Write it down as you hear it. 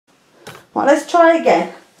Right, let's try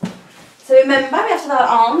again. So remember, we have to have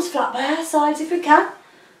our arms flat by our sides if we can.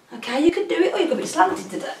 Okay, you can do it, or you can be slanted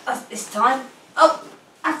today. That's this time. Oh,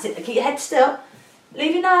 that's it. Keep your head still.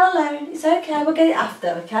 Leave your nail alone. It's okay. We'll get it after.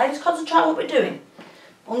 Okay, just concentrate on what we're doing.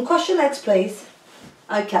 Uncross your legs, please.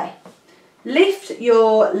 Okay. Lift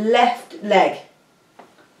your left leg.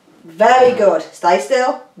 Very good. Stay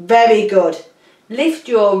still. Very good. Lift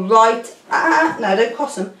your right. No, don't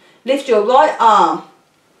cross them. Lift your right arm.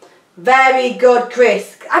 Very good,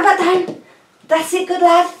 Chris. How about down? That's it, good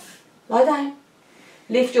lad. Lie down.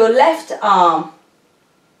 Lift your left arm.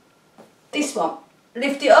 This one.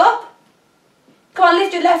 Lift it up. Come on,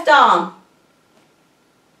 lift your left arm.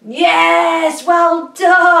 Yes, well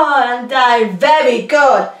done. And down. Very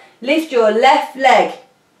good. Lift your left leg.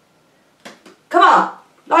 Come on.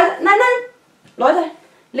 Lie, no. Lie down.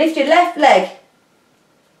 Lift your left leg.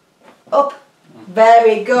 Up.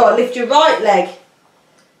 Very good. Lift your right leg.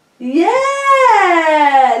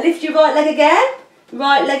 Yeah. Lift your right leg again.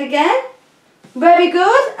 Right leg again. Very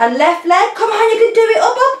good. And left leg. Come on, you can do it.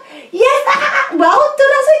 Up, up. Yes. Well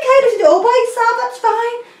done. That's okay. Just do it all by yourself. That's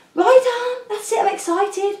fine. Right arm. That's it. I'm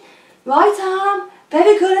excited. Right arm.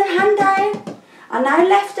 Very good. And hand down. And now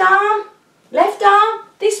left arm. Left arm.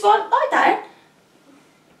 This one. Lie down.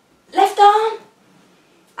 Left arm.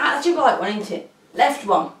 That's your right one, isn't it? Left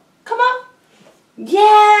one. Come on.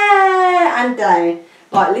 Yeah. And down.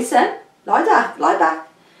 Right, listen. Lie down. Lie back.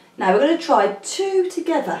 Now we're going to try two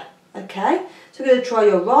together. Okay? So we're going to try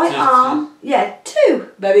your right arm. Yeah, two.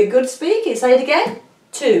 Very good speaking. Say it again.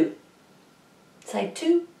 Two. Say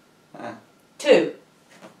two. Two.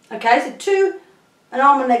 Okay, so two, an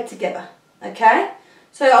arm and leg together. Okay?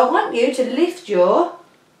 So I want you to lift your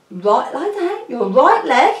right, lie down, your right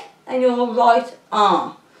leg and your right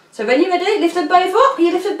arm. So when you're ready, lift them both up.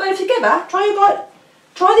 You lift them both together. Try your right.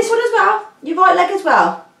 Try this one as well. Your right leg as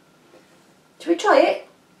well. Shall we try it?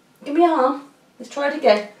 Give me your arm. Let's try it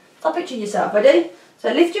again. Stop picturing yourself. Ready?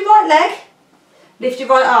 So lift your right leg. Lift your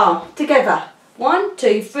right arm. Together. 1,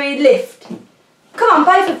 2, 3, lift. Come on,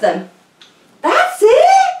 both of them. That's it.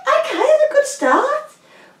 Okay, that's a good start.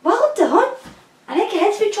 Well done. And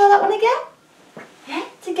again, so we try that one again. Yeah,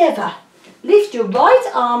 together. Lift your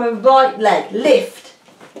right arm and right leg. Lift.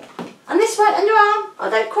 And this way on your arm. Oh,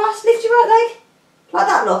 don't cross. Lift your right leg. Like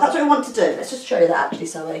that, look. That's what we want to do. Let's just show you that actually,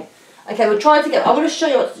 sorry. Okay, we'll try it together. I'm going to show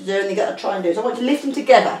you what to do and you're going to try and do it. So I want you to lift them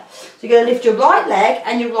together. So you're going to lift your right leg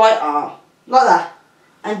and your right arm. Like that.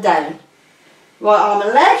 And down. Right arm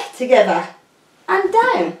and leg together. And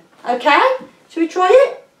down. Okay? Shall we try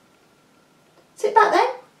it? Sit back then.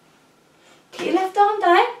 Keep your left arm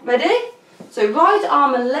down. Ready? So right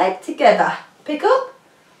arm and leg together. Pick up.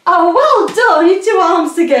 Oh, well done. Your two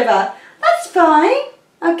arms together. That's fine.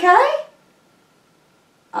 Okay?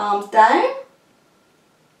 Arms down.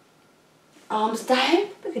 Arms down.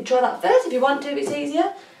 We can try that first if you want to, if it's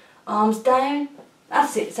easier. Arms down.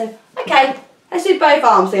 That's it. So, okay. Let's do both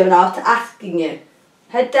arms together now after asking you.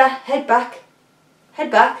 Head down, head back. Head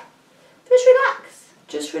back. Just relax.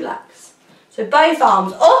 Just relax. So both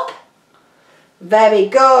arms up. Very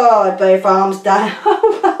good. Both arms down.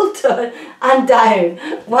 Oh, well done. And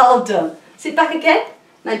down. Well done. Sit back again.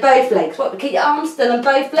 Now both legs. What? Keep your arms still and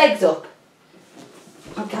both legs up.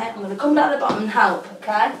 Okay, I'm going to come down the bottom and help,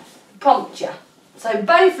 okay? Prompt you. So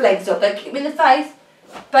both legs up. Don't kick me in the face.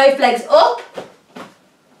 Both legs up.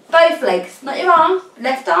 Both legs. Not your arm.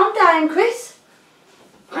 Left arm down, Chris.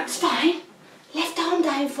 That's fine. Left arm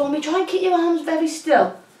down for me. Try and keep your arms very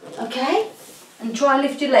still. Okay? And try and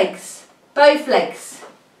lift your legs. Both legs.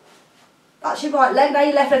 That's your right leg. Now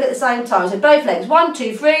your left leg at the same time. So both legs. 1,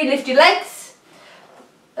 2, 3. Lift your legs.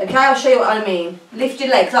 Okay, I'll show you what I mean. Lift your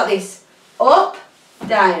legs like this. Up.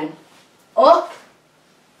 Down, up,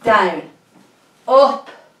 down, up,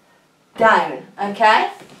 down, okay?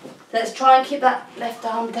 Let's try and keep that left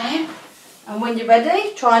arm down. And when you're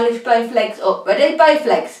ready, try and lift both legs up. Ready? Both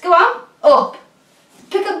legs. Go on. Up.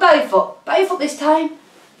 Pick them both up. Both up this time.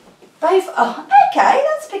 Both. Oh, okay,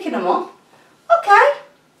 that's picking them up. Okay.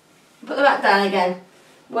 Put them back down again.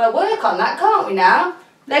 We'll work on that, can't we now?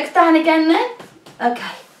 Legs down again then.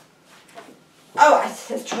 Okay. Alright,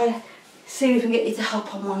 let's try. See if we can get you to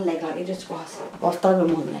help on one leg like you just was. Well done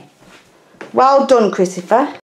on one leg. Well done, Christopher.